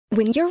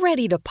When you're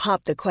ready to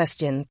pop the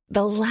question,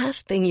 the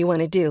last thing you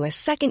want to do is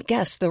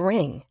second-guess the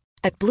ring.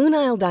 At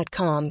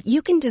BlueNile.com,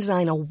 you can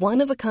design a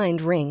one-of-a-kind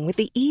ring with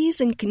the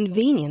ease and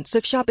convenience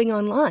of shopping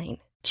online.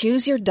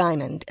 Choose your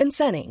diamond and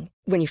setting.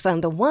 When you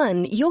find the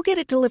one, you'll get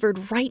it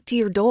delivered right to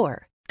your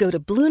door. Go to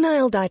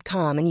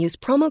BlueNile.com and use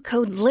promo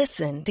code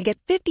LISTEN to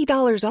get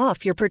 $50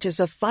 off your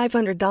purchase of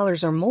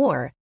 $500 or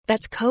more.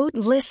 That's code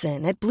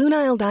LISTEN at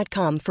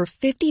BlueNile.com for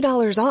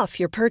 $50 off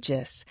your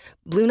purchase.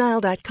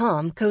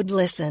 BlueNile.com, code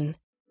LISTEN.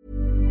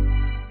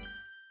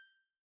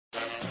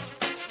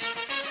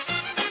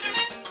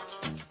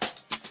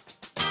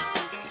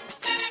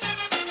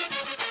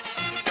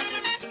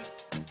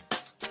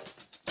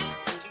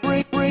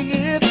 Bring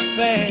it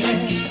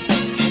fast.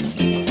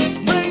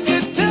 Bring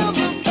it to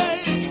the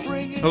bank.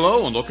 Bring it.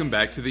 Hello and welcome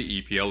back to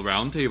the EPL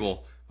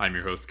Roundtable. I'm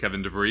your host,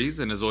 Kevin DeVries,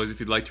 and as always, if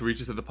you'd like to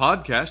reach us at the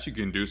podcast, you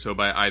can do so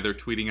by either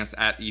tweeting us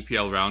at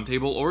EPL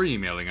Roundtable or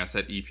emailing us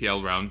at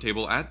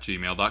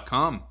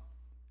eplroundtable@gmail.com.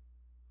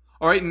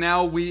 Alright,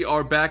 now we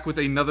are back with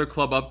another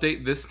club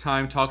update, this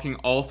time talking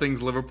all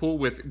things Liverpool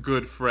with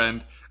good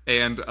friend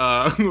and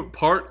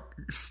part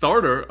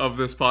starter of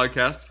this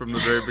podcast from the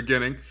very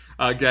beginning,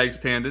 Gags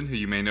Tandon, who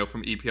you may know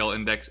from EPL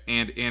Index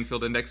and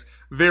Anfield Index.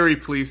 Very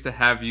pleased to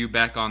have you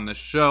back on the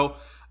show.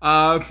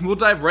 We'll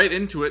dive right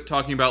into it,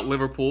 talking about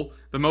Liverpool.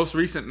 The most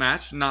recent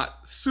match,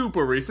 not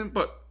super recent,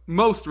 but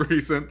most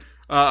recent,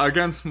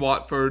 against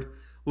Watford.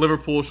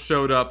 Liverpool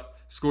showed up,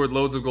 scored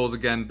loads of goals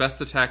again. Best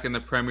attack in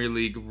the Premier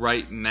League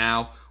right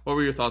now. What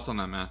were your thoughts on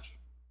that match?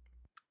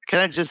 Can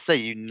I just say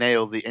you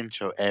nail the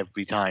intro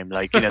every time?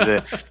 Like,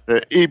 the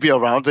EPL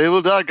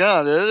Roundtable,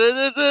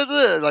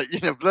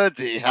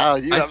 bloody hell.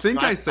 I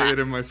think I say it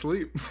in my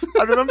sleep.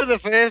 I remember the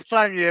first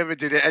time you ever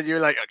did it, and you were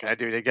like, "Oh, can I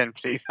do it again,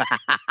 please?"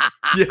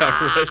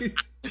 Yeah, right.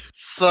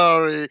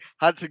 Sorry,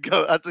 had to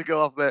go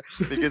off there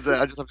because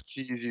I just have to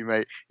tease you,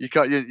 mate. You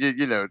can't,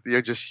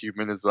 you're just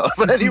human as well.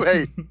 But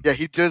anyway, yeah,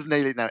 he does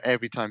nail it now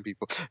every time,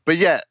 people. But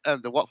yeah,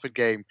 the Watford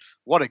game,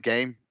 what a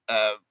game!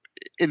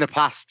 In the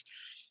past,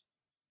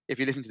 if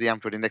you listen to the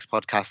Anfield Index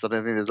podcast, I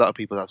don't think there's a lot of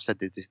people that have said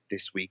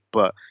this week,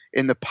 but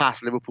in the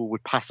past, Liverpool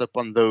would pass up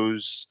on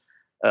those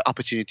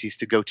opportunities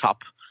to go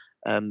top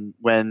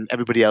when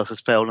everybody else has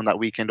failed on that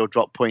weekend or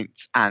dropped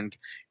points. And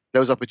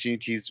those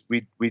opportunities,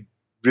 we'd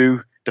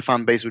rue. The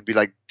fan base would be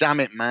like, damn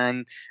it,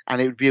 man.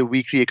 And it would be a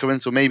weekly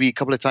occurrence, or maybe a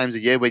couple of times a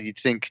year where you'd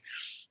think,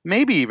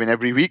 maybe even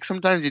every week,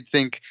 sometimes you'd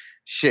think,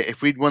 shit,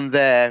 if we'd won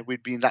there,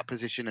 we'd be in that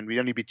position and we'd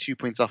only be 2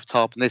 points off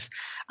top.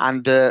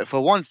 And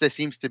for once, there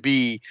seems to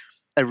be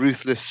a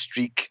ruthless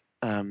streak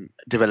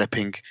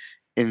developing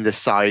in the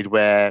side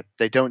where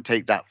they don't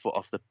take that foot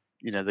off the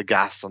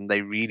gas, and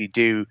they really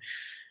do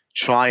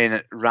try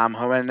and ram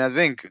home. And I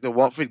think the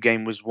Watford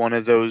game was one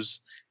of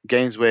those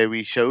games where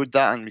we showed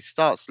that, and we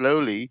start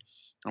slowly,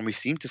 and we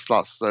seem to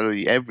start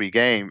slowly every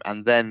game,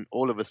 and then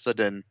all of a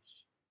sudden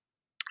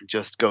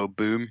just go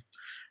boom.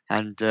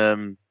 And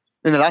in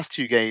the last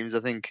two games, I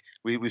think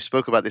we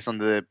spoke about this on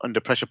the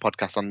Under Pressure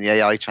podcast on the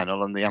AI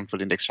channel, on the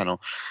Anfield Index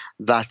channel,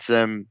 that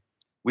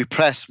we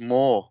press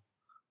more.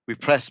 We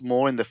press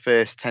more in the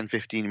first 10,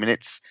 15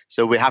 minutes.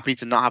 So we're happy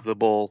to not have the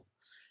ball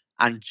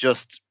and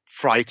just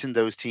frighten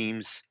those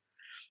teams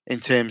in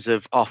terms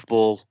of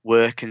off-ball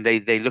work. And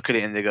they look at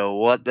it and they go,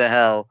 what the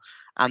hell?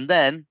 And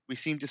then we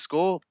seem to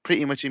score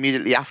pretty much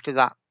immediately after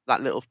that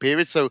little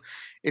period. So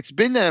it's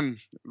been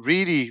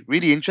really,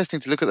 really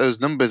interesting to look at those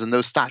numbers and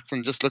those stats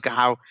and just look at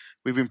how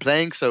we've been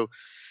playing. So,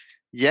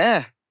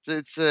 yeah,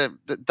 it's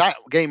that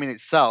game in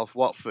itself,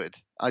 Watford,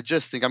 I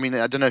just think,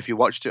 I don't know if you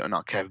watched it or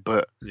not, Kev,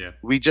 but yeah,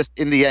 we just,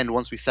 in the end,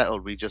 once we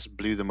settled, we just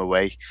blew them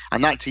away.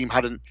 And that team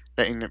hadn't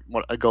let in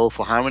a goal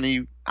for how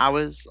many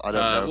hours? I don't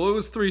know. Well, it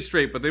was 3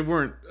 straight, but they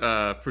weren't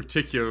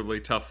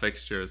particularly tough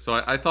fixtures. So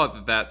I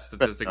thought that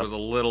statistic was a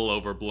little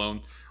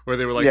overblown, where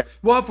they were like,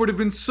 Watford have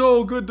been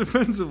so good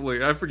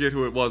defensively. I forget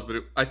who it was,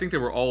 but I think they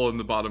were all in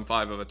the bottom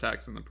 5 of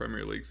attacks in the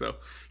Premier League. So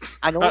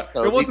I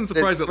wasn't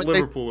surprised that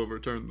Liverpool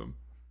overturned them.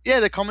 Yeah,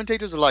 the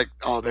commentators are like,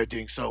 "Oh, they're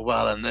doing so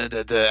well," and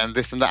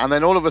this and that, and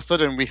then all of a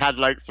sudden we had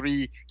like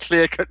 3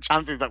 clear-cut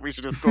chances that we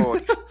should have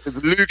scored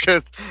with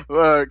Lucas,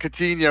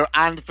 Coutinho,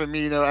 and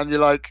Firmino, and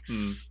you're like,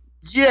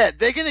 "Yeah,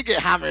 they're gonna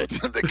get hammered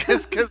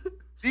because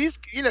these,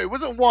 it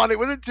wasn't 1, it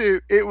wasn't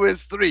 2, it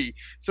was 3.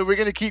 So we're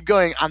gonna keep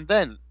going, and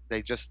then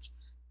they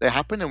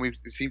happen, and we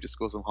seem to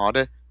score some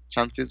harder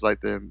chances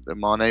like the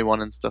Mane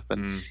one and stuff,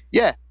 and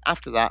yeah,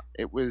 after that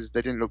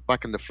they didn't look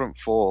back in the front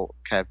 4,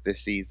 Kev,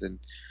 this season.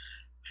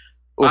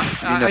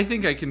 I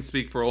think I can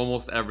speak for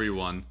almost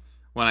everyone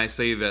when I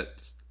say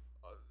that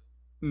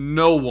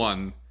no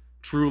one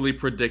truly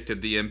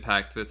predicted the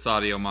impact that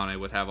Sadio Mane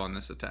would have on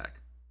this attack.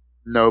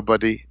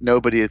 Nobody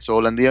at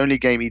all. And the only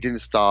game he didn't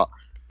start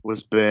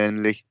was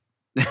Burnley.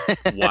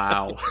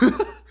 Wow.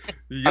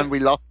 And we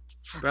lost.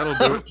 That'll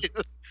do it.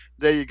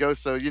 There you go.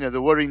 So,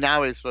 the worry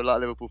now is for a lot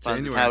of Liverpool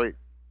fans January.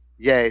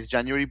 it's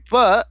January.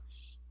 But,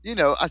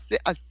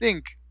 I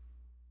think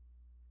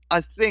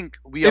I think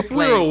we are If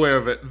we're playing. aware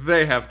of it,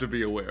 they have to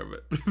be aware of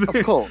it.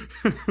 Of course.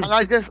 And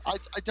I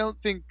don't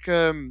think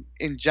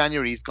in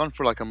January he's gone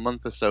for like a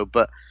month or so,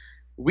 but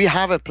we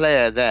have a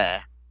player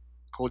there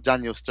called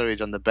Daniel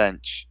Sturridge on the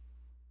bench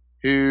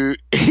who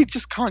he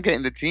just can't get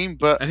in the team.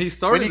 But And he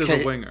started when as he a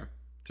came- winger,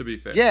 to be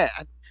fair. Yeah,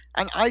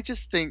 and I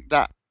just think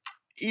that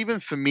even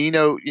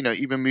Firmino,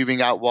 even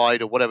moving out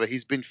wide or whatever,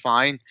 he's been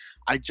fine.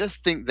 I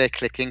just think they're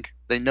clicking.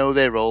 They know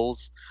their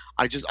roles.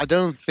 I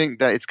don't think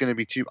that it's going to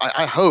be too.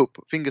 I hope,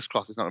 fingers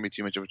crossed, it's not going to be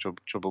too much of a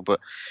trouble. But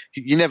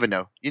you never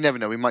know. You never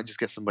know. We might just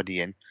get somebody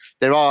in.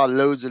 There are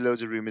loads of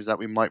rumors that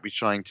we might be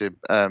trying to,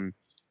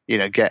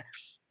 get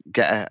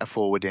a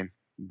forward in.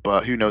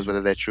 But who knows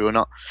whether they're true or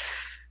not.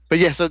 But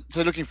yeah, so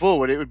looking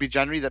forward, it would be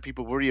January that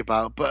people worry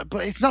about. But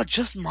it's not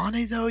just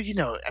Mane though.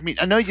 I mean,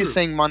 I know you're True.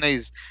 saying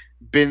Mane's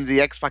been the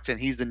X factor and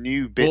he's the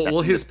new bit.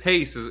 Well, his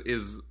pace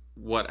is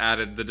what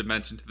added the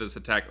dimension to this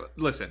attack.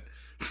 Listen,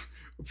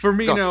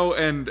 Firmino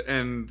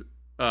and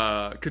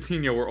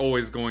Coutinho were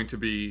always going to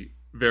be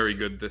very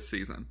good this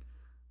season.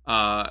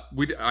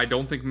 I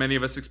don't think many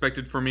of us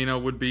expected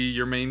Firmino would be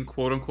your main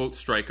quote-unquote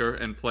striker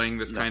and playing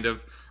this kind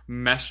of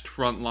meshed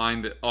front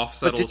line that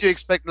offsettles. But did you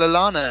expect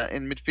Lallana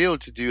in midfield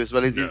to do as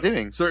well as he's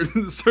doing?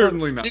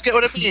 Certainly not. Do you get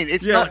what I mean?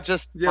 It's Yeah, not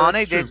just yeah,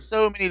 Mane. it's true. There's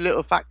so many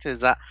little factors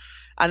that,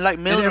 and like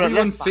And Milner on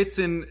everyone left back. fits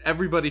in.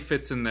 Everybody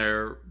fits in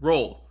their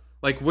role.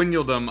 Like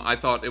Wijnaldum, I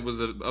thought it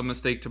was a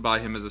mistake to buy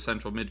him as a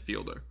central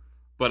midfielder.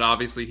 But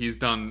obviously he's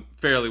done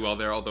fairly well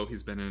there, although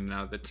he's been in and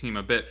out of the team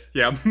a bit.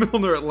 Yeah,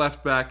 Milner at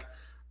left back,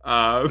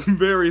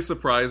 very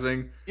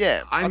surprising.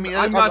 Yeah, I'm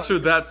not sure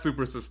that's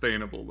super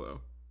sustainable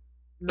though.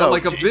 No, But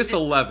like of this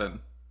 11,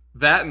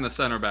 that and the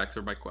center backs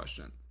are my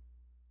question.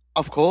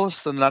 Of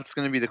course, and that's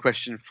going to be the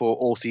question for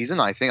all season.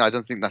 I think. I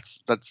don't think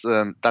that's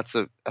a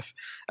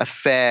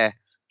fair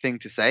thing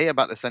to say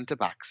about the centre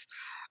backs.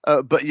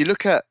 But you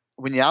look at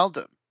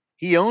Wijnaldum.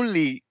 He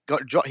only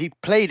got dropped. He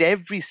played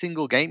every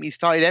single game. He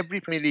started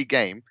every Premier League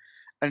game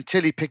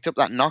until he picked up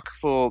that knock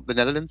for the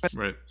Netherlands.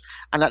 Right.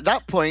 And at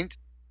that point,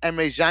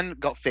 Emre Can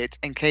got fit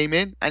and came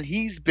in, and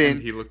he's been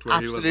And he looked where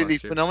he was absolutely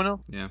last year.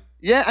 phenomenal. Yeah.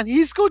 Yeah, and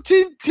he scored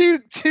two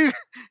games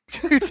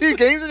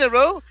in a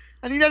row,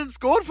 and he hadn't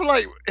scored for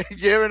like a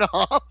year and a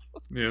half.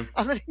 Yeah.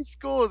 And then he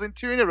scores in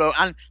 2 in a row,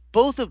 and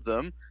both of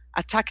them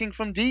attacking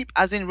from deep,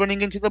 as in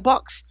running into the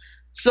box.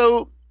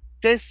 So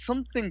there's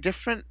something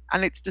different,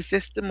 and it's the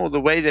system or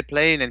the way they're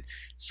playing, and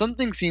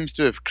something seems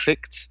to have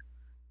clicked,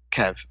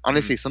 Kev.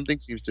 Honestly, something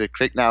seems to have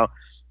clicked. Now,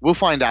 we'll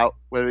find out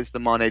whether it's the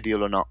Mane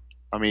deal or not.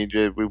 I mean,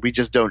 we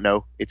just don't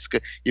know. It's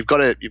good. You've got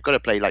to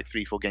play like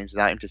 3-4 games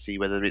without him to see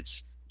whether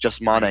it's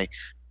just Mane.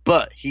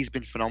 But he's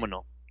been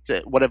phenomenal.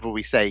 Whatever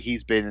we say,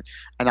 he's been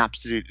an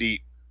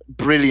absolutely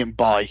brilliant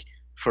buy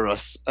for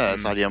us,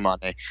 Sadio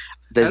Mane.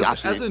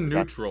 As a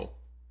neutral,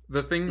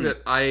 the thing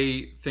that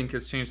I think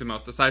has changed the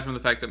most, aside from the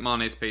fact that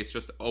Mane's pace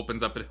just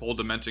opens up a whole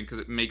dimension because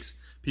it makes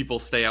people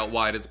stay out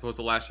wide as opposed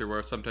to last year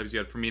where sometimes you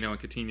had Firmino and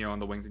Coutinho on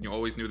the wings and you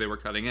always knew they were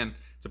cutting in.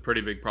 It's a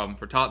pretty big problem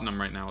for Tottenham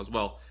right now as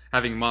well.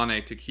 Having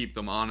Mane to keep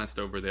them honest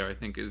over there, I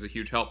think, is a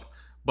huge help.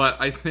 But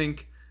I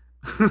think,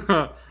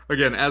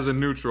 again, as a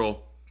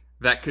neutral,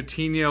 that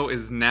Coutinho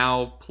is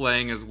now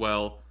playing as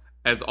well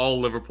as all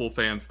Liverpool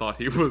fans thought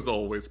he was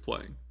always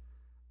playing.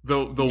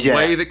 The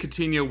way that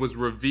Coutinho was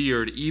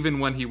revered, even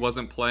when he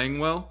wasn't playing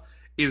well,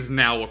 is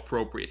now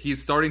appropriate.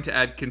 He's starting to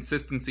add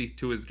consistency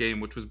to his game,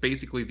 which was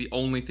basically the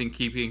only thing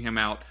keeping him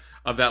out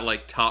of that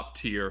like top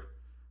tier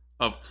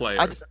of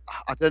players.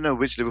 I don't know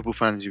which Liverpool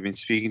fans you've been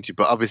speaking to,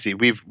 but obviously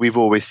we've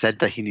always said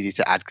that he needed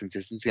to add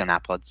consistency on our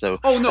pod. So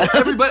Oh no,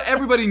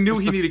 everybody knew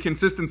he needed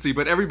consistency,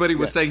 but everybody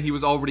was saying he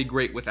was already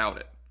great without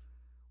it,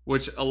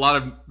 which a lot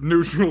of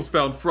neutrals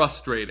found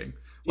frustrating.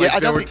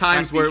 Like, there were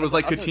times where it was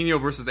like Coutinho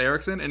versus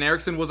Eriksen, and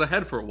Eriksen was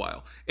ahead for a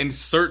while, and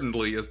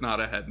certainly is not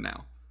ahead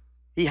now.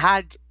 He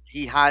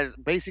has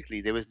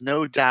basically, there was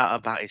no doubt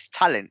about his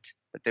talent,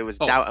 but there was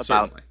doubt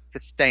certainly. about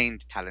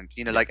sustained talent.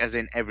 Like as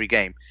in every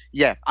game.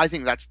 Yeah, I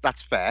think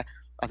that's fair.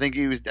 I think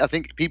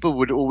people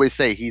would always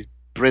say he's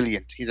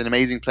brilliant. He's an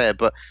amazing player,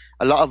 but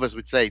a lot of us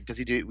would say, does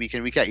he do it week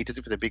in, week out? He does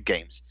it for the big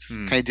games.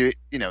 Can he do it?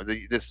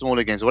 The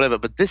smaller games or whatever.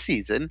 But this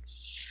season,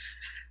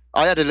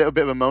 I had a little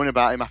bit of a moan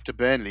about him after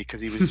Burnley because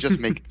he was just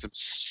making some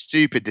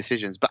stupid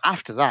decisions. But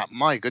after that,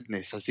 my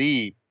goodness, has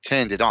he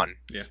turned it on?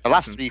 Yeah, the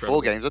last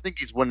incredible. 3-4 games, I think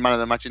he's won man of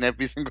the match in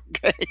every single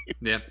game.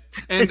 Yeah,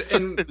 It's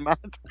just been mad.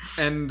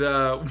 And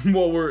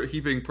while we're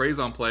heaping praise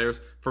on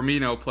players,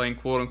 Firmino, playing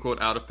quote-unquote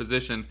out of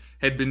position,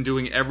 had been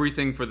doing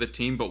everything for the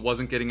team but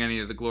wasn't getting any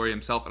of the glory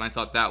himself, and I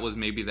thought that was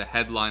maybe the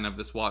headline of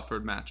this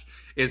Watford match,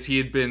 is he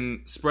had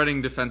been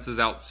spreading defenses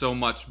out so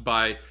much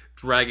by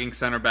dragging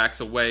center backs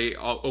away,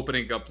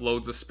 opening up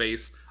loads of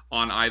space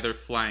on either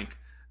flank,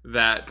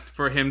 that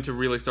for him to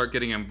really start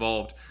getting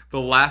involved,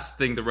 the last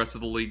thing the rest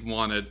of the league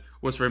wanted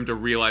was for him to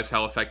realize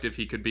how effective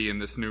he could be in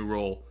this new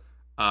role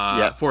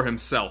for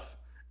himself.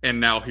 And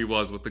now he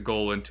was with the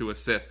goal and 2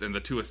 assists, and the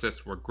 2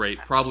 assists were great.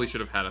 Probably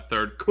should have had a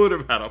third, could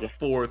have had a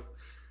fourth.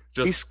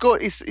 He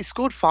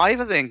scored 5,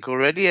 I think,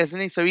 already,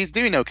 hasn't he? So he's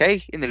doing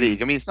okay in the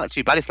league. I mean, it's not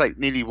too bad. It's like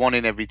nearly 1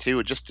 in every 2,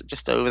 or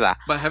just over that.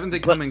 But haven't they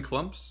come in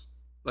clumps?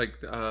 Like,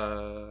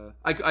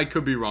 I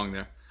could be wrong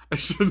there. I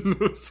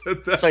shouldn't have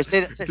said that. Sorry,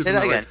 say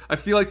that again. I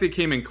feel like they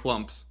came in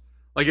clumps.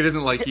 Like, it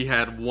isn't like he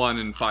had 1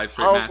 in 5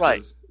 straight matches.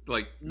 Right.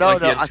 Like, No,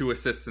 he had 2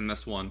 assists in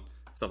this one,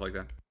 stuff like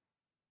that.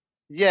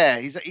 Yeah,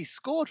 he's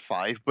scored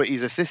 5, but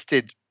he's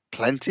assisted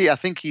plenty. I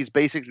think he's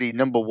basically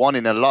number 1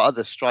 in a lot of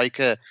the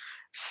striker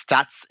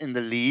stats in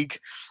the league.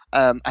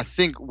 I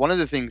think one of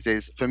the things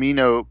is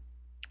Firmino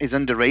is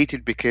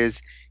underrated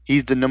because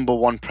he's the number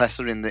 1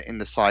 presser in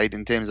the side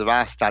in terms of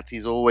our stats.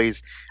 He's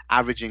always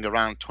averaging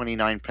around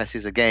 29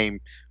 presses a game,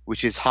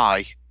 which is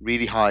high,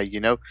 really high,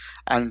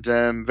 and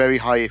very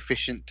high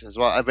efficient as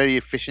well. Very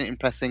efficient in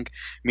pressing,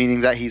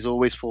 meaning that he's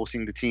always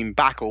forcing the team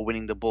back or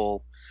winning the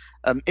ball.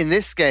 In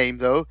this game,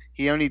 though,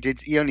 he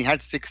only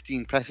had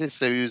 16 presses,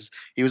 so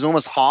he was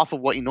almost half of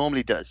what he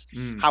normally does.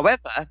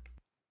 However,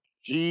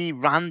 he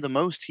ran the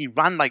most. He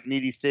ran like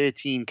nearly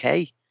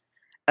 13k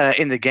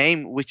in the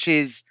game, which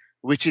is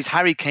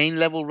Harry Kane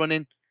level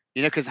running.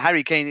 Because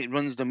Harry Kane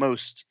runs the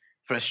most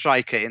for a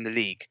striker in the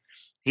league.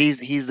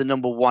 He's the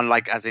number 1,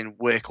 like as in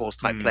workhorse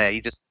type player.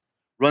 He just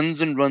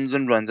runs and runs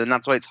and runs, and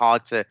that's why it's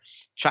hard to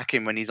track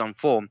him when he's on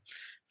form.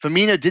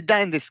 Firmino did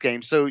that in this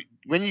game. So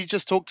when you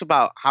just talked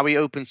about how he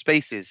opened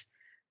spaces,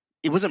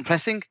 he wasn't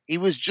pressing. He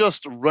was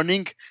just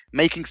running,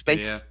 making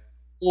space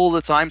all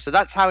the time. So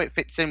that's how it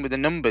fits in with the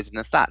numbers and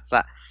the stats.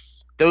 That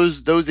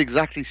those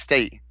exactly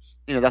state.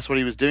 That's what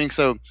he was doing.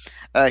 So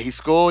he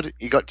scored.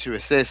 He got 2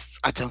 assists.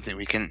 I don't think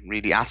we can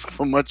really ask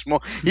for much more.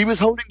 He was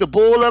holding the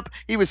ball up.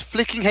 He was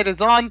flicking headers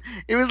on.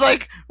 It was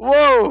like,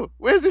 whoa,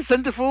 where's this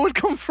centre forward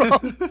come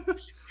from?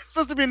 He's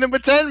supposed to be number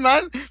 10,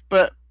 man.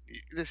 But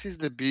this is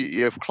the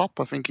beauty of Klopp.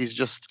 I think he's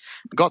just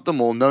got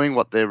them all knowing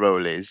what their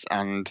role is,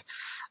 and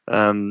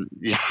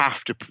you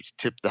have to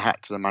tip the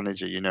hat to the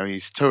manager.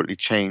 He's totally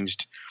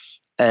changed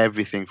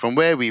everything from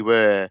where we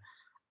were,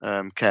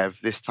 Kev,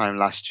 this time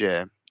last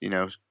year.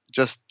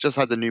 Just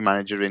had the new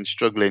manager in,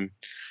 struggling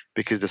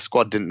because the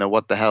squad didn't know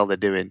what the hell they're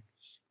doing,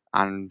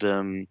 and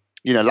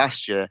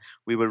last year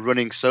we were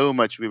running so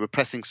much, we were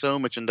pressing so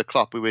much under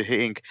Klopp. We were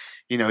hitting,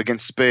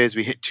 against Spurs,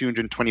 we hit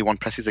 221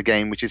 presses a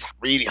game, which is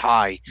really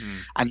high.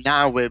 And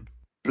now we're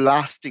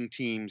blasting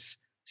teams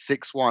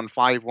 6-1,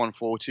 5-1,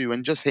 4-2,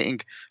 and just hitting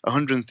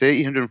 130,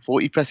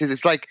 140 presses.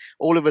 It's like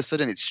all of a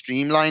sudden it's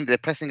streamlined. They're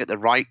pressing at the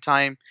right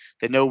time.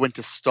 They know when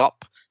to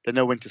stop. They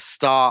know when to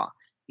start,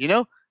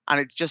 and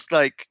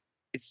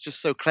it's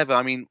just so clever.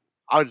 I mean,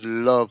 I'd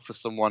love for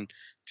someone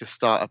to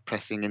start a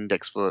pressing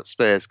index for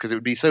Spurs, because it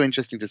would be so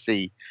interesting to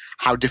see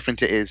how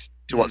different it is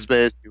to what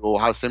Spurs do, or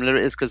how similar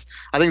it is, because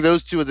I think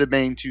those two are the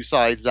main 2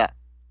 sides that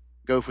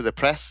go for the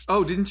press.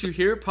 Oh, didn't you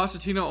hear?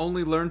 Pochettino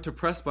only learned to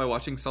press by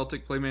watching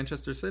Celtic play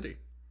Manchester City.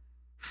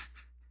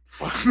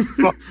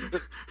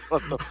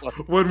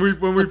 When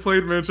we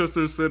played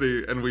Manchester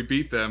City and we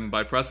beat them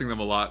by pressing them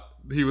a lot,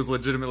 he was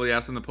legitimately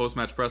asking the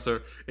post-match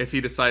presser if he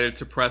decided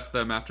to press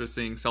them after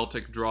seeing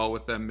Celtic draw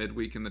with them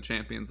midweek in the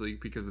Champions League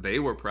because they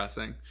were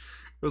pressing.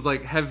 It was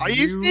like, Are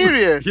you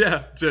serious?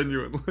 Yeah,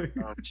 genuinely.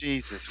 Oh,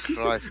 Jesus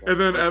Christ.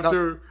 And then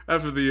after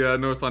the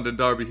North London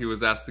derby, he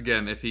was asked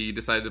again if he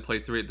decided to play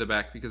 3 at the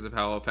back because of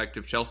how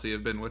effective Chelsea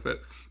had been with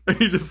it. And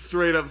he just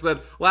straight up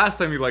said, last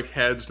time he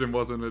hedged and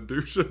wasn't a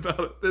douche about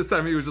it. This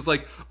time he was just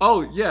like,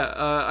 oh yeah,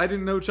 I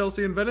didn't know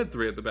Chelsea invented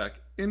 3 at the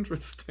back.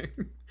 Interesting.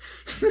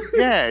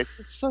 Yeah,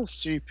 it's so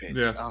stupid.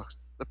 Yeah. Oh,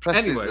 the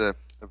press have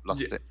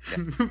lost it.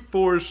 Yeah.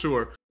 For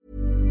sure.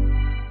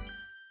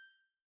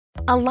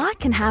 A lot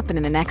can happen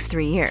in the next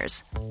 3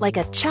 years. Like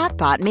a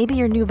chatbot may be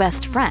your new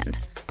best friend.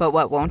 But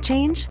what won't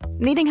change?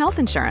 Needing health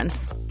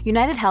insurance.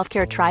 United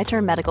Healthcare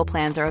Tri-Term Medical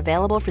Plans are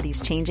available for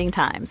these changing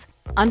times.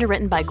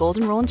 Underwritten by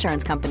Golden Rule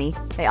Insurance Company,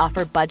 they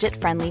offer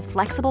budget-friendly,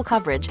 flexible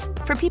coverage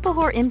for people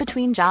who are in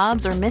between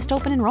jobs or missed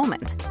open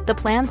enrollment. The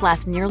plans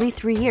last nearly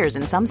 3 years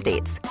in some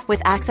states,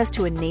 with access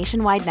to a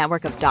nationwide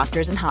network of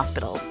doctors and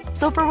hospitals.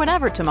 So for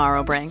whatever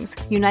tomorrow brings,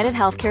 United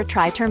Healthcare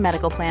Tri-Term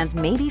Medical Plans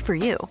may be for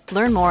you.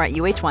 Learn more at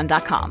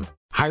uh1.com.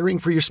 Hiring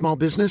for your small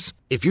business?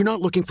 If you're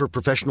not looking for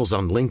professionals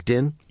on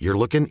LinkedIn, you're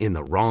looking in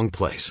the wrong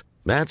place.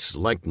 That's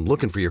like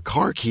looking for your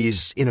car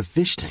keys in a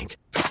fish tank.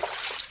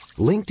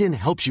 LinkedIn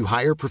helps you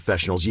hire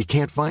professionals you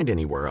can't find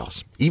anywhere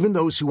else, even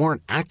those who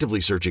aren't actively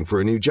searching for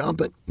a new job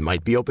but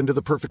might be open to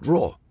the perfect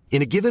role.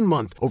 In a given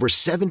month, over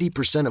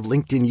 70% of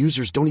LinkedIn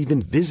users don't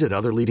even visit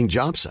other leading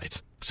job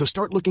sites. So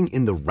start looking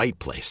in the right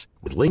place.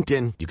 With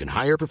LinkedIn, you can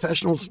hire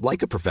professionals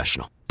like a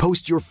professional.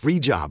 Post your free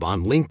job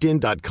on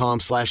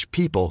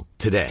linkedin.com/people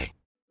today.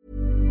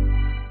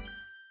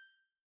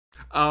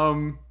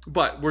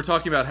 But we're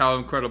talking about how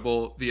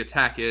incredible the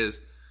attack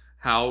is,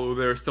 how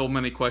there are still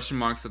many question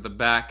marks at the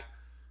back.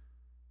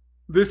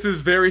 This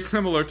is very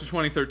similar to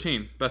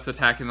 2013. Best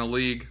attack in the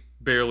league,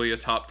 barely a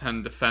top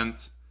 10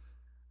 defense.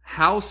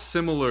 How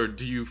similar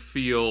do you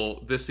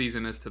feel this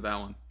season is to that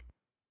one?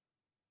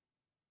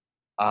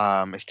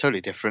 It's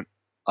totally different.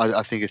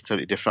 I think it's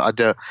totally different.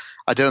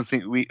 I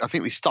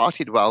think we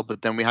started well,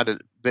 but then we had a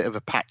bit of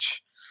a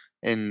patch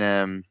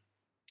in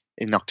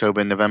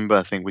October and November,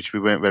 I think, which we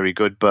weren't very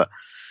good. But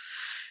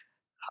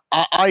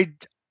I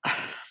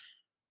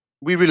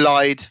we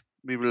relied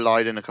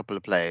on a couple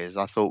of players.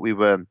 I thought we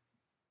were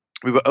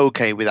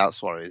okay without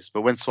Suarez,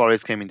 but when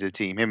Suarez came into the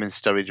team, him and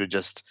Sturridge were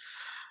just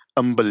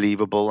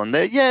unbelievable. And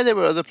there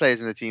were other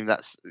players in the team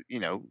that's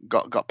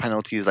got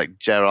penalties, like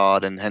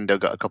Gerrard and Hendo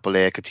got a couple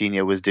there.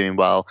 Coutinho was doing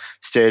well.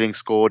 Sterling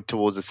scored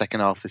towards the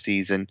second half of the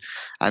season,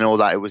 and all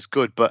that. It was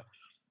good, but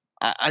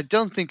I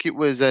don't think it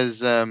was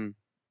as I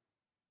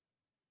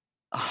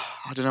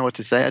don't know what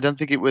to say. I don't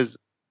think it was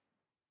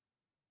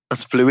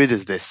as fluid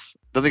as this. I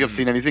don't think I've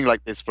seen anything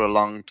like this for a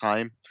long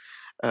time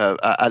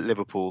at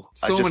Liverpool.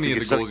 So many of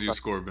the goals you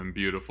score have been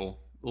beautiful.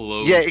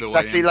 Yeah,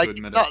 exactly. Like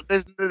it's not.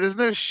 There's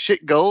no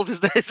shit goals, is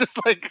there? It's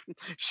just like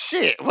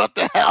shit. What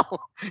the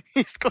hell?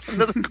 He's got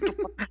another good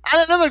one,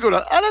 and another good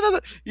one, and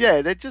another.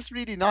 Yeah, they're just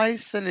really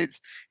nice, and it's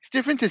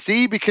different to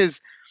see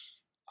because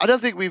I don't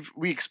think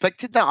we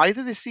expected that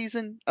either this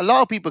season. A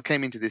lot of people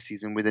came into this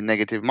season with a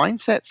negative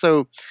mindset,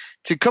 so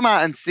to come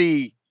out and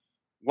see,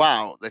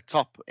 wow, they're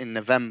top in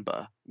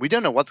November. We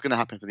don't know what's going to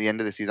happen for the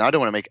end of the season. I don't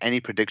want to make any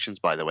predictions,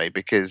 by the way,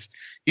 because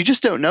you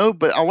just don't know.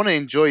 But I want to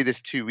enjoy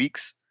this 2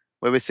 weeks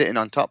where we're sitting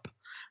on top,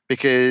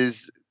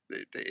 because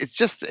it's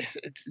just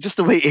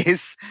the way it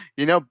is,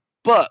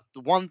 But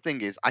the one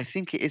thing is, I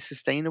think it is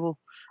sustainable.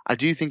 I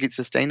do think it's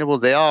sustainable.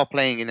 They are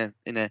playing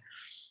in a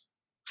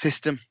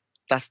system.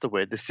 That's the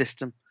word, the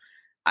system.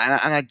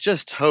 And I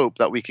just hope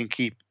that we can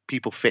keep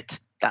people fit.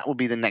 That will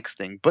be the next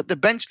thing. But the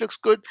bench looks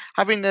good.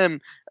 Having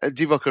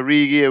Divock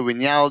Origi,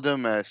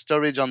 Wijnaldum,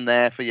 Sturridge on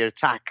there for your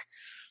attack,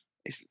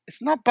 it's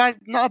not bad.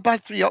 Not a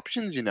bad three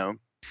options,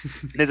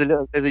 There's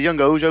a young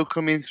Ojo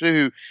coming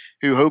through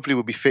who hopefully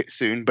will be fit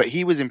soon, but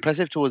he was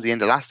impressive towards the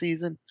end of last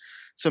season.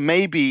 So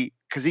maybe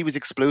because he was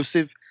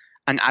explosive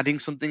and adding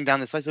something down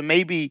the side, so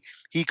maybe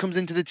he comes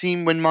into the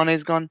team when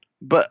Mane's gone.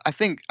 But I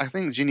think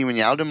Gini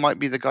Wijnaldum might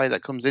be the guy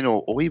that comes in,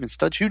 or even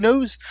Studge. Who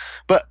knows?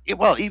 But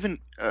even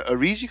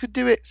Origi could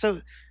do it.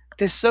 So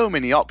there's so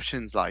many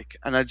options,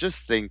 and I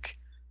just think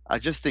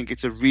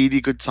it's a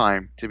really good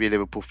time to be a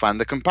Liverpool fan.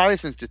 The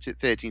comparisons to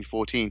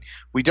 13-14,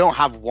 we don't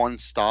have one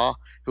star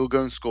who'll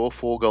go and score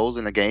 4 goals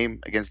in a game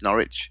against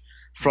Norwich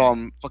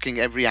from fucking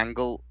every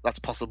angle that's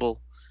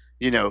possible.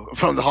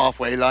 From the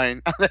halfway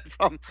line, and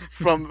then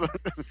from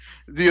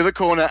the other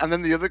corner, and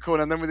then the other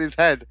corner, and then with his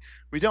head.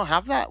 We don't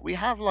have that. We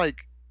have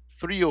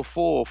 3 or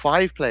 4 or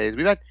 5 players.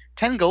 We've had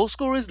 10 goal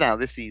scorers now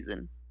this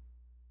season.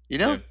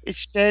 Yeah. It's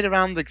shared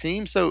around the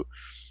team. So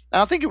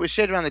I think it was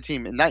shared around the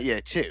team in that year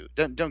too.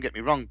 Don't get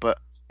me wrong, but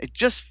it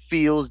just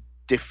feels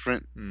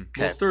different.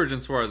 Well, Sturridge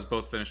and Suarez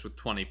both finished with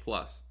 20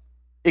 plus.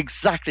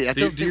 Exactly.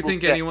 Do you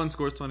think anyone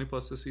scores 20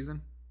 plus this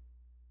season?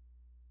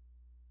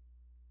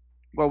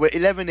 Well, we're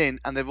 11 in,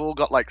 and they've all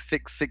got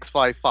 6, 6,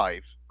 5,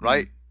 5,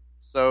 right?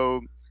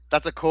 So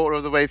that's a quarter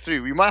of the way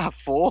through. We might have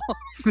 4.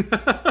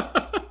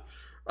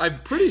 I'm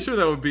pretty sure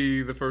that would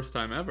be the first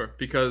time ever,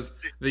 because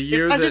the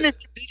year Imagine if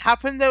it did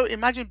happen, though.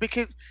 Imagine,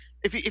 because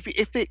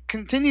if it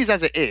continues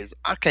as it is,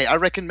 okay, I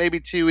reckon maybe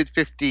 2 with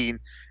 15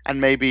 and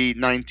maybe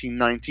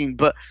 19.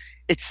 But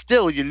it's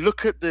still, you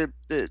look at the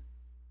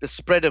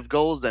spread of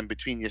goals then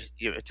between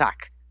your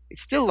attack.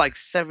 It's still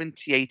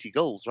 70, 80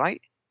 goals,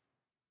 right?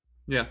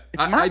 Yeah.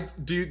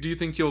 Do you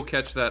think you'll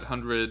catch that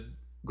 100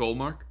 goal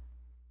mark?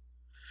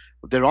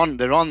 They're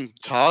on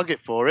target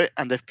for it,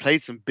 and they've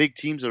played some big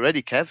teams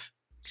already, Kev.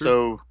 True.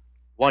 So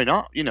why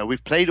not?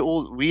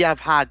 We have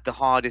had the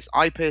hardest.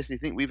 I personally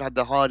think we've had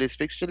the hardest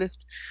fixture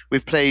list.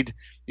 We've played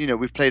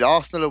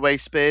Arsenal away,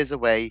 Spurs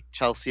away,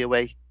 Chelsea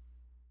away.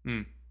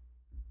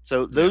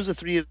 So those are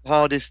 3 of the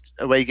hardest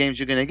away games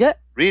you're going to get,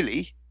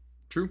 really.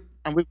 True.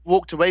 And we've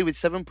walked away with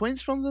 7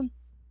 points from them.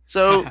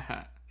 So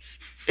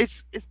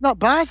it's not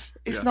bad.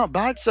 It's not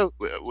bad. So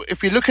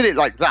if we look at it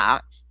like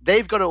that,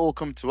 they've got to all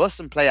come to us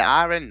and play at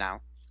our end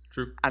now.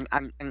 True. And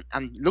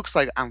looks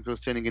like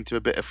Anfield's turning into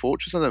a bit of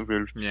fortress. I don't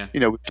feel, yeah.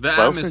 The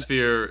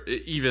atmosphere,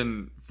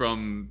 even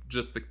from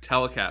just the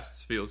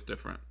telecasts, feels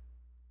different.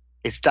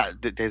 It's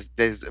that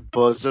there's a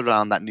buzz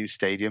around that new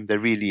stadium. There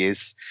really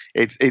is.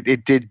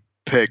 It did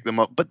perk them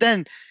up. But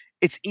then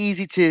it's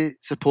easy to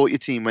support your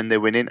team when they're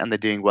winning and they're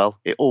doing well.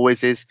 It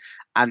always is.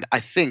 And I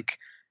think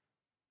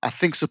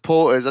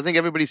supporters, I think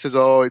everybody says,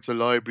 oh, it's a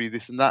library,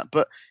 this and that.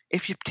 But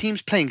if your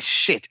team's playing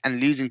shit and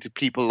losing to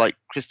people like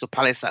Crystal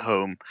Palace at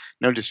home,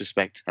 no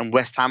disrespect, and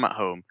West Ham at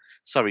home,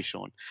 sorry,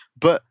 Sean.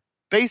 But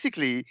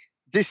basically,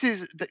 this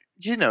is,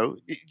 you're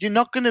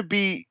not going to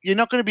be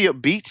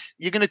upbeat.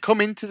 You're going to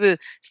come into the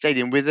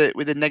stadium with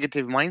a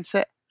negative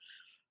mindset.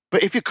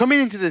 But if you're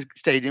coming into the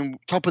stadium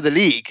top of the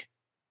league,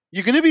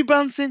 you're going to be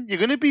bouncing. You're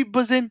going to be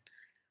buzzing.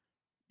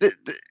 The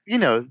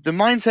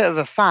mindset of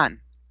a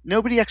fan.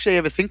 Nobody actually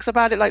ever thinks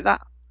about it like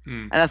that.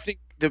 And I think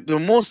the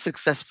more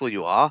successful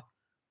you are,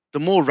 the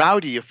more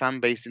rowdy your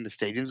fan base in the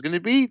stadium is going to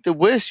be. The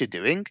worse you're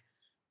doing,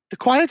 the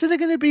quieter they're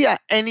going to be.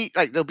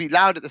 They'll be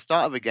loud at the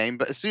start of a game,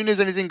 but as soon as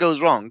anything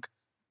goes wrong,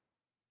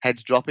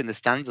 heads drop in the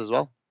stands as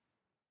well.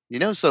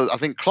 So I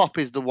think Klopp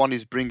is the one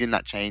who's bringing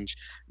that change.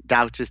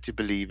 doubters to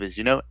believers.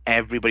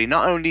 Everybody,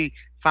 not only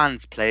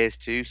fans, players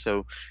too.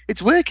 So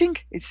it's working.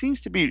 It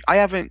seems to be. I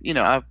haven't,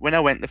 when I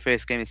went the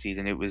first game of the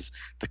season,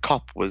 the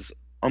cop was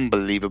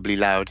unbelievably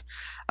loud.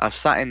 I've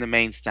sat in the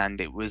main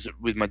stand. It was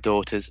with my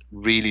daughters,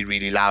 really,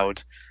 really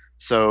loud.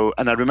 So,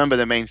 and I remember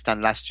the main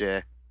stand last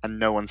year, and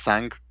no one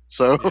sang.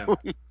 So,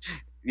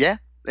 yeah,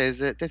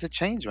 there's a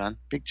change, man,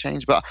 big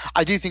change. But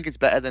I do think it's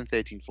better than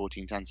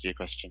 13-14 to answer your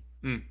question.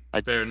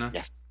 Fair enough.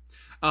 Yes.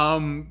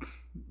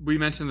 We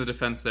mentioned the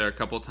defense there a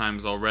couple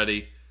times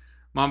already.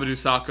 Mamadou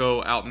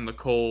Sakho out in the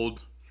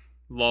cold.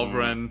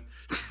 Lovren.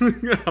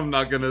 I'm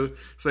not going to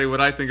say what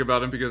I think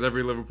about him because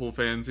every Liverpool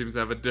fan seems to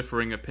have a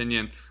differing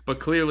opinion. But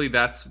clearly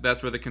that's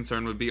where the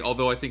concern would be.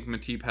 Although I think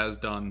Matip has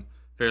done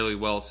fairly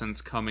well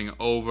since coming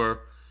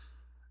over.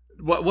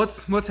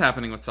 What's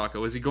happening with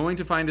Sakho? Is he going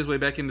to find his way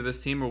back into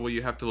this team, or will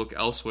you have to look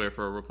elsewhere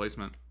for a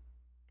replacement?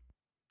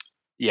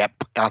 Yep,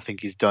 I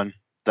think he's done.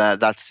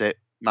 That's it.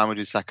 Mamadou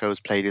Sakho's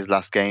played his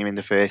last game in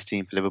the first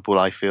team for Liverpool,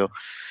 I feel.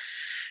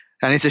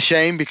 And it's a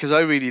shame because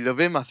I really love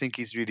him. I think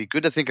he's really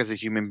good. I think as a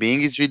human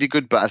being, he's really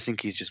good. But I think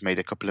he's just made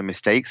a couple of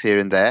mistakes here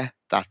and there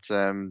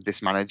that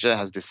this manager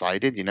has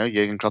decided.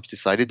 Jurgen Klopp's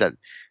decided that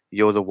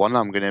you're the one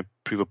I'm going to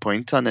prove a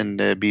point on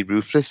and be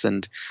ruthless,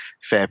 and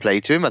fair play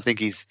to him. I think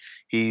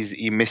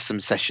he missed some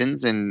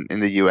sessions in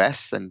the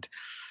US, and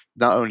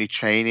not only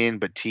training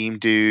but team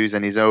dues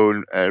and his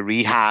own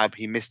rehab.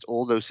 He missed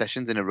all those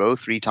sessions in a row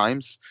 3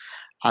 times.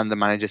 And the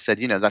manager said,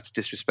 that's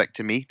disrespect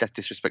to me. That's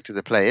disrespect to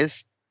the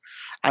players.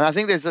 And I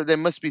think there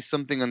must be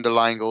something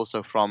underlying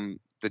also from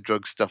the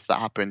drug stuff that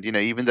happened.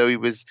 Even though he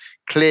was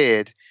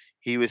cleared,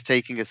 he was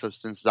taking a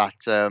substance that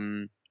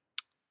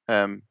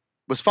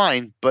was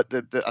fine. But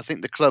I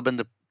think the club and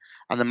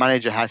the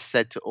manager has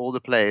said to all the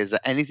players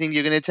that anything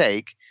you're going to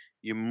take,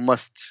 you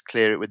must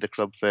clear it with the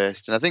club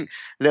first. And I think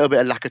a little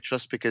bit of lack of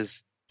trust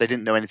because they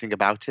didn't know anything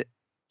about it.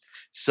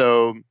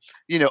 So,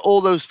 all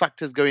those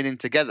factors going in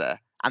together.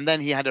 And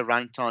then he had a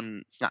rant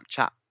on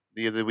Snapchat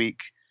the other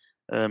week,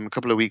 a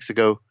couple of weeks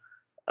ago,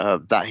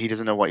 that he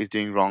doesn't know what he's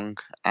doing wrong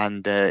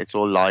and it's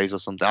all lies or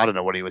something. I don't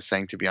know what he was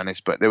saying, to be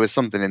honest, but there was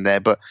something in there.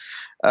 But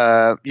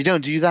you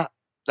don't do that.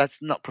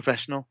 That's not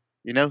professional,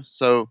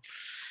 So,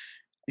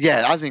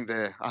 yeah, I think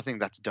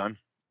that's done.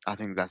 I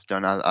think that's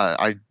done.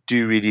 I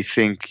do really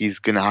think he's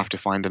going to have to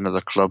find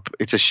another club.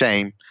 It's a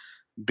shame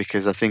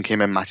because I think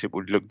him and Matip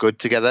would look good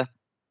together.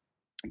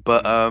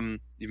 But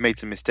you've made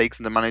some mistakes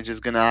and the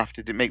manager's going to have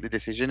to make the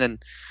decision.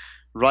 And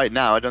right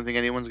now, I don't think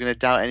anyone's going to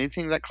doubt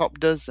anything that Klopp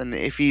does. And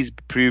if he's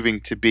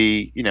proving to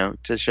be,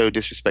 to show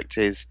disrespect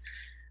to his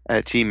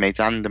teammates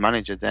and the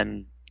manager,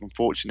 then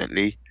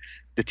unfortunately,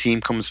 the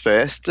team comes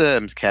first.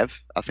 Kev,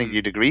 I think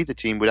you'd agree the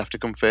team would have to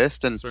come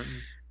first.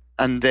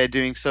 And they're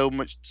doing so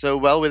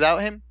well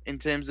without him in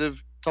terms of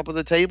top of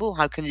the table.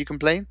 How can you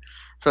complain?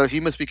 So he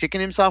must be kicking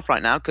himself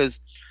right now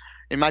because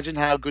imagine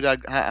how good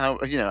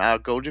our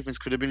goal difference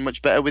could have been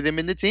much better with him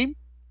in the team.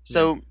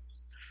 So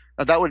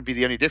that would be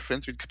the only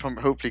difference. We could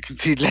hopefully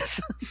concede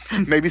less,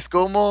 maybe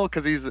score more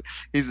because he's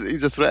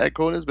a threat at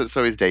corners. But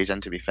so is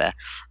Dejan, to be fair.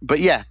 But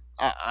yeah,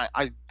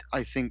 I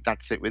think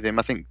that's it with him.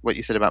 I think what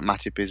you said about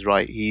Matip is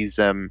right. He's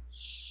the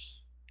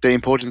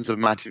importance of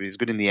Matip is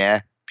good in the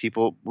air.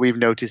 We've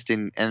noticed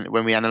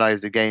when we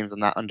analyze the games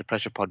on that under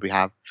pressure pod we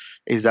have,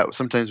 is that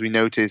sometimes we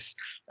notice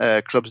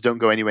clubs don't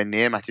go anywhere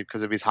near Matip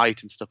because of his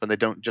height and stuff, and they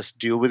don't just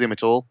deal with him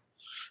at all.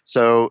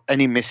 So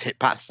any mishit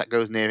pass that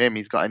goes near him,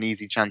 he's got an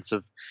easy chance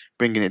of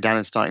bringing it down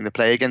and starting the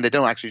play again. They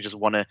don't actually just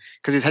want to,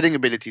 because his heading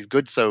ability is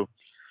good, so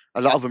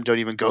a lot of them don't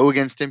even go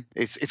against him.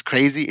 It's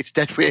crazy. It's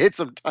dead weird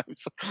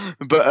sometimes.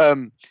 But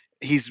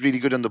he's really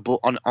good on the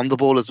ball on the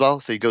ball as well.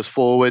 So he goes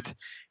forward.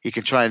 He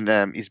can try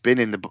and he's been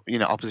in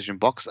the opposition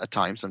box at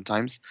times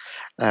sometimes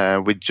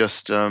with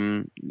just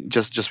with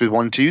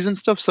 1-2s and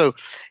stuff. So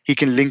he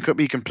can link up.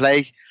 He can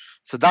play.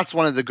 So that's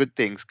one of the good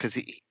things because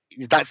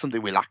that's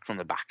something we lack from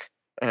the back,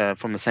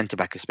 from the centre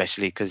back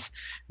especially because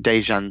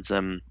Dejan's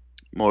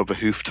more of a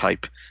hoof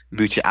type,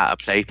 boot it out of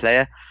play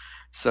player.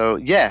 So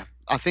yeah,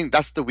 I think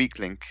that's the weak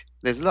link.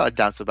 There's a lot of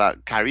doubts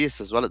about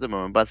Karius as well at the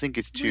moment, but I think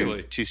it's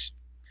too.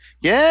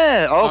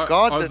 Yeah. Oh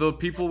God. Are the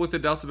people with the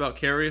doubts about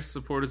Karius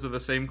supporters of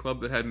the same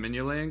club that had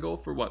Mignolet in goal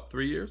for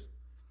 3 years?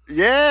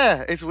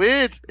 Yeah, it's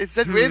weird. It's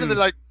that weird, and they're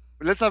like,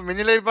 "Let's have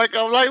Mignolet back."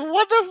 I'm like,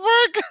 "What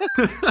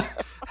the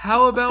fuck?"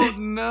 How about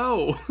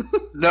no?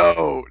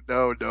 No.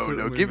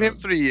 Give him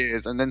 3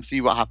 years and then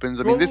see what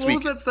happens. I mean, this week.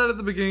 What was that stat at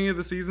the beginning of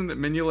the season that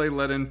Mignolet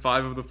let in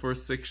 5 of the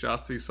first 6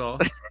 shots he saw?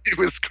 It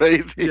was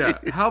crazy. Yeah.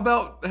 How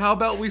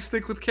about we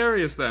stick with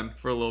Karius then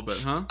for a little bit,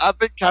 huh? I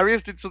think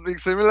Karius did something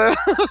similar.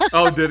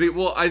 Oh, did he?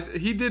 Well,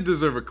 he did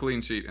deserve a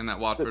clean sheet in that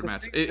Watford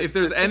match. If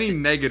there's any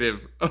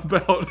negative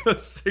about a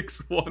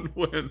 6-1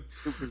 win,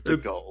 it was the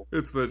goal.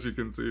 It's that you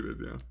conceded,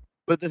 yeah.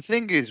 But the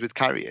thing is with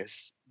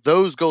Karius,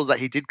 those goals that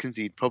he did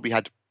concede probably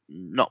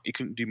you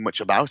couldn't do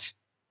much about,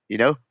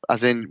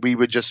 as in we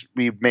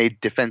made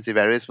defensive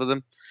errors for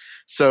them.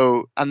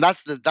 So, and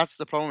that's the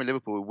problem with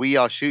Liverpool. We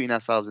are shooting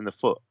ourselves in the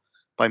foot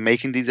by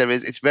making these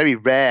errors. It's very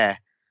rare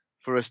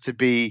for us to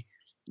be,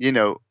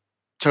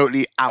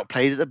 totally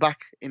outplayed at the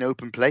back in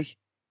open play.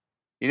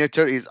 You know,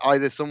 totally is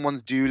either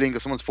someone's dueling or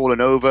someone's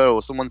fallen over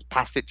or someone's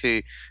passed it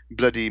to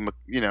bloody,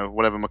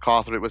 whatever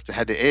MacArthur it was to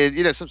head it in.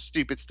 You know, some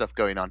stupid stuff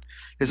going on.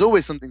 There's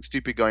always something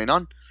stupid going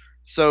on.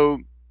 So,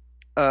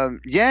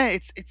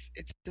 it's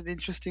an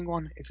interesting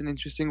one. It's an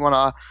interesting one.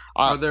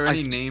 Are there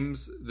any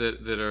names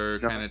that are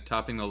kind of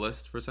topping the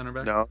list for center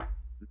backs?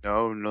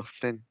 No,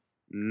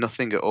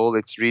 nothing at all.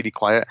 It's really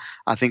quiet.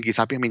 I think he's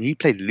happy. I mean, he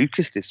played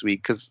Lucas this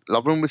week because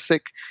Lovren was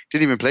sick.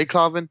 Didn't even play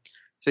Klavan,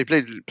 so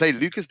he played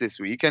Lucas this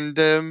week, and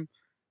and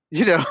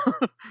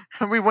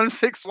we won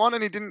 6-1,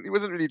 and he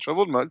wasn't really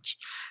troubled much.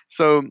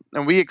 So,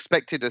 and we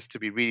expected us to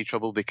be really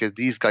troubled because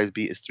these guys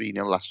beat us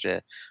 3-0 last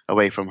year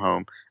away from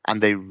home,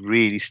 and they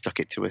really stuck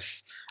it to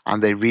us,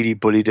 and they really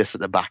bullied us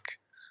at the back.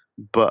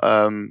 But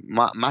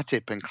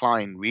Matip and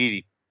Klein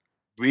really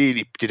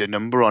did a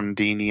number on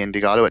Deeney and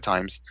Digallo at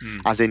times,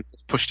 as in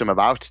pushed them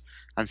about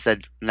and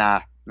said, nah,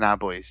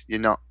 boys, you're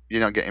not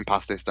getting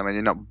past this time, and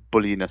you're not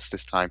bullying us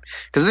this time.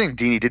 Because I think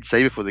Deeney did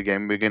say before the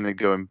game, we're going to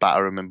go and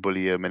batter him and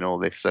bully him and all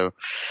this. So,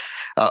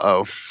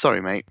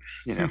 sorry, mate.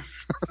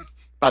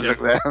 Bad luck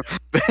there.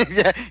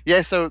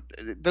 yeah. So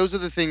those are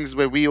the things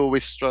where we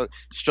always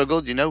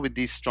struggled, with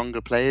these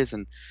stronger players,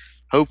 and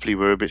hopefully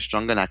we're a bit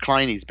stronger now.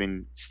 Kleiny's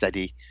been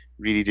steady,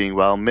 really doing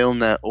well.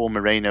 Milner or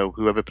Moreno,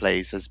 whoever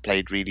plays, has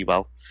played really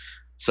well.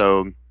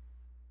 So,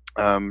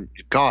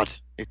 God,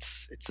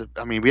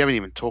 we haven't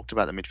even talked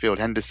about the midfield.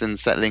 Henderson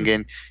settling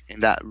in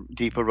that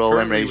deeper role.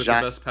 Currently Emre with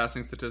Can, the best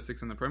passing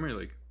statistics in the Premier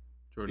League.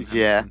 Jordan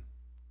yeah, Henderson.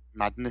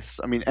 madness.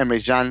 I mean,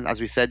 Emre Can,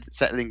 as we said,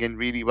 settling in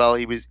really well.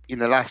 He was in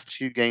the last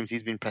 2 games.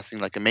 He's been pressing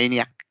like a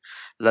maniac.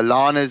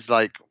 Lallana's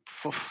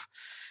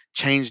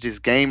changed his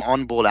game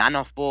on ball and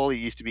off ball. He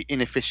used to be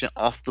inefficient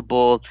off the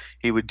ball.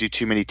 He would do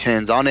too many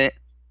turns on it.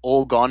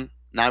 All gone.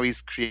 Now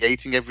he's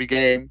creating every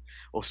game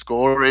or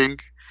scoring,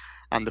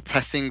 and the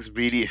pressing's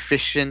really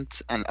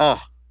efficient. And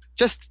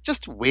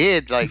just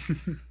weird. Like,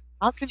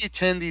 how can you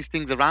turn these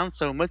things around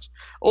so much?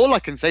 All I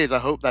can say is I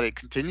hope that it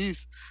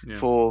continues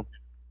for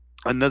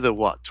another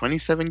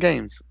 27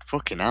 games.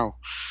 Fucking hell.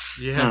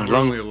 Yeah, we're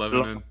only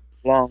 11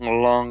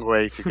 long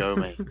way to go,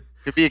 mate. You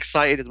could be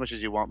excited as much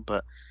as you want,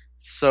 but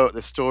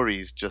the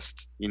story's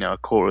just a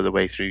quarter of the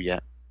way through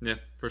yet. Yeah,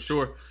 for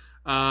sure.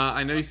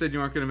 I know you said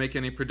you aren't going to make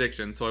any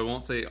predictions, so I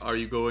won't say, are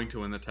you going to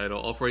win the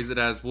title? I'll phrase it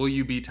as, will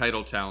you be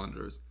title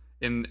challengers?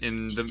 In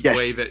the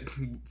way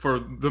that, for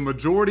the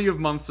majority of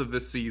months of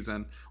this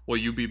season, will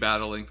you be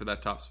battling for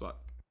that top spot?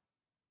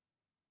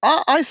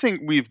 I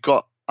think we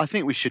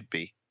should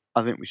be.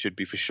 I think we should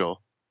be, for sure.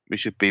 We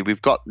should be.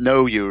 We've got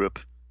no Europe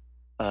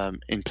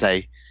in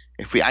play.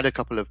 If we add a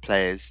couple of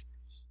players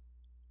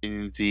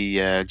in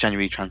the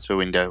January transfer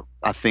window,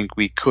 I think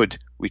we could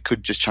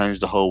just challenge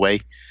the whole way.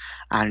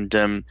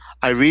 And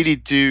I really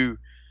do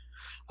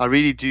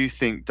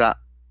think that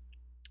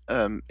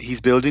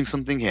he's building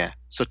something here.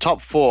 So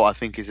top 4, I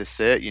think, is a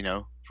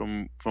cert,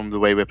 from the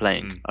way we're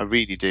playing. I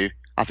really do.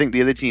 I think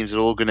the other teams are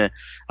all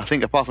I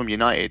think apart from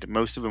United,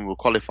 most of them will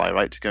qualify,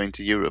 right, to go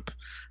into Europe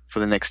for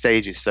the next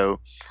stages. So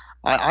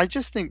I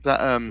just think that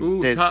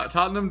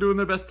Tottenham doing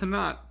their best to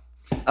not.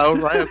 Oh,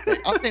 right, okay.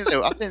 I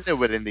think they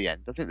will in the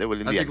end. I think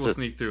we'll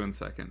sneak through in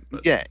second.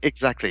 But... Yeah,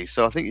 exactly.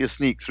 So I think you'll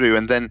sneak through,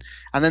 and then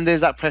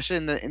there's that pressure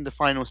in the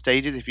final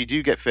stages. If you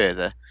do get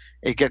further,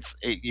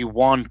 you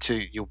want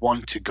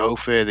to go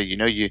further.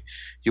 You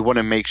want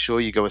to make sure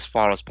you go as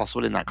far as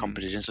possible in that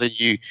competition. So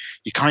you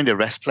kind of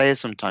rest players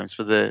sometimes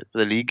for the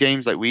league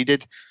games like we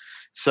did.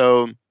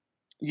 So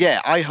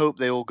yeah, I hope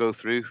they all go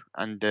through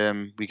and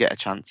we get a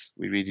chance.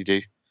 We really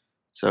do.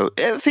 So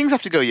things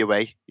have to go your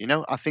way,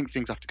 I think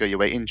things have to go your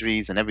way,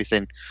 injuries and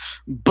everything.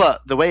 But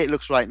the way it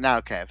looks right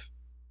now, Kev,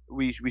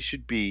 we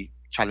should be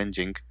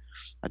challenging.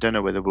 I don't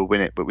know whether we'll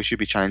win it, but we should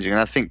be challenging.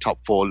 And I think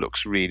top 4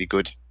 looks really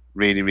good,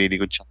 really, really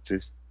good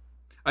chances.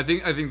 I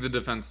think the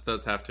defense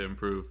does have to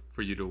improve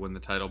for you to win the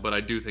title, but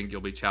I do think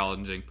you'll be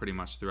challenging pretty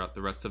much throughout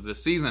the rest of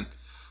this season.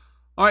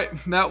 All right,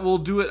 that will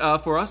do it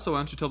for us. So why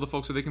don't you tell the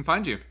folks where they can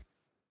find you?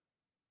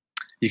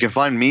 You can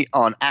find me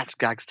on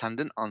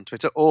 @GagsTandon on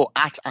Twitter, or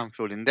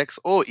 @AnfieldIndex,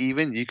 or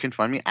even you can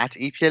find me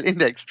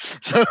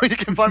 @EPLIndex. So you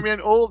can find me in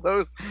all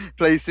those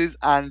places.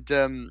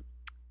 And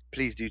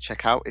please do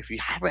check out, if you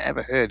haven't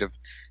ever heard of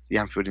the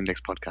Anfield Index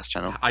podcast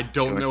channel. I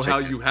don't know how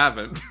you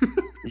haven't.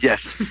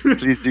 Yes,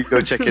 please do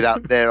go check it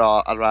out. There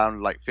are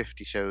around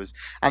 50 shows.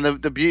 And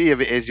the beauty of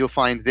it is you'll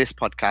find this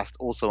podcast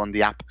also on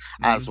the app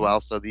as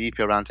well. So the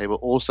EPL Roundtable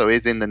also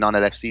is in the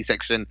non-LFC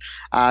section,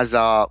 as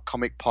are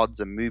comic pods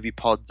and movie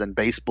pods and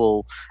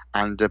baseball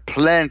and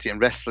plenty, and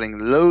wrestling,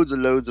 loads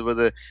and loads of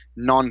other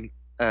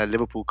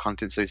non-Liverpool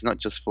content. So it's not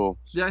just for...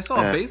 Yeah, I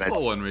saw a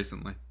baseball one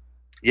recently.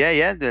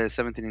 Yeah, the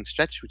 7th inning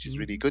stretch, which is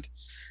really good.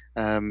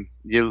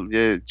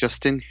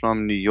 Justin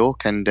from New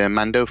York and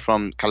Mando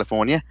from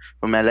California,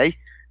 from LA,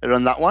 are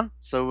on that one.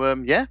 So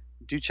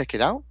do check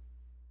it out.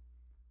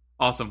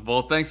 Awesome.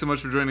 Well, thanks so much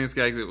for joining us,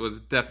 guys. It was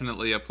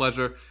definitely a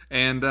pleasure,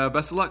 and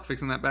best of luck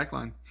fixing that back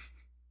line.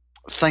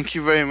 Thank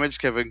you very much,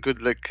 Kevin.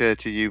 Good luck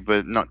to you,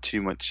 but not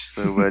too much.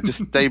 So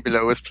just stay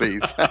below us,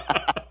 please.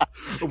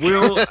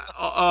 We'll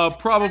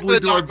probably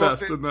do our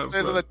best in that.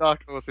 Those are the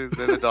dark horses.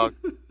 They're the dark.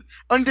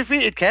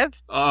 Undefeated, Kev.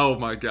 Oh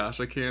my gosh,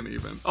 I can't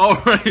even. All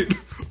right.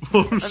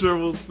 Well, I'm sure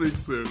we'll speak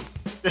soon.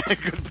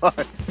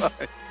 Goodbye. Bye.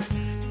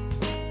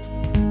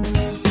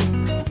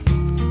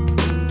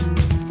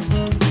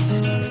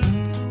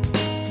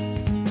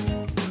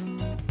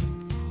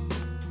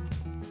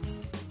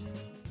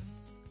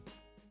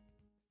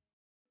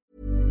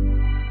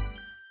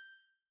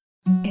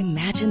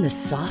 Imagine the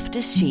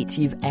softest sheets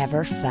you've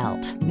ever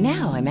felt.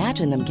 Now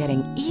imagine them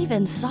getting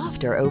even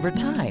softer over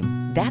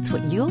time. That's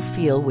what you'll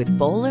feel with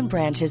Boll &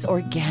 Branch's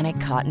organic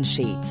cotton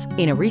sheets.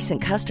 In a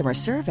recent customer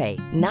survey,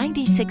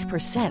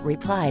 96%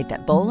 replied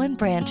that Boll &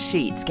 Branch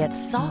sheets get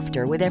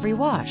softer with every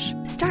wash.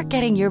 Start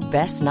getting your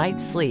best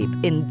night's sleep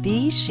in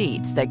these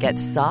sheets that get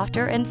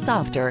softer and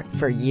softer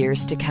for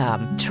years to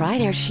come. Try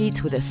their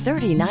sheets with a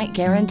 30-night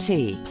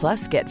guarantee.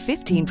 Plus, get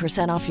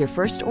 15% off your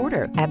first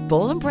order at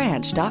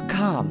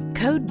bollandbranch.com.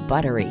 Code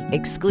BUTTERY.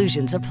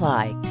 Exclusions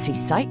apply. See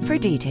site for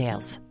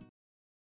details.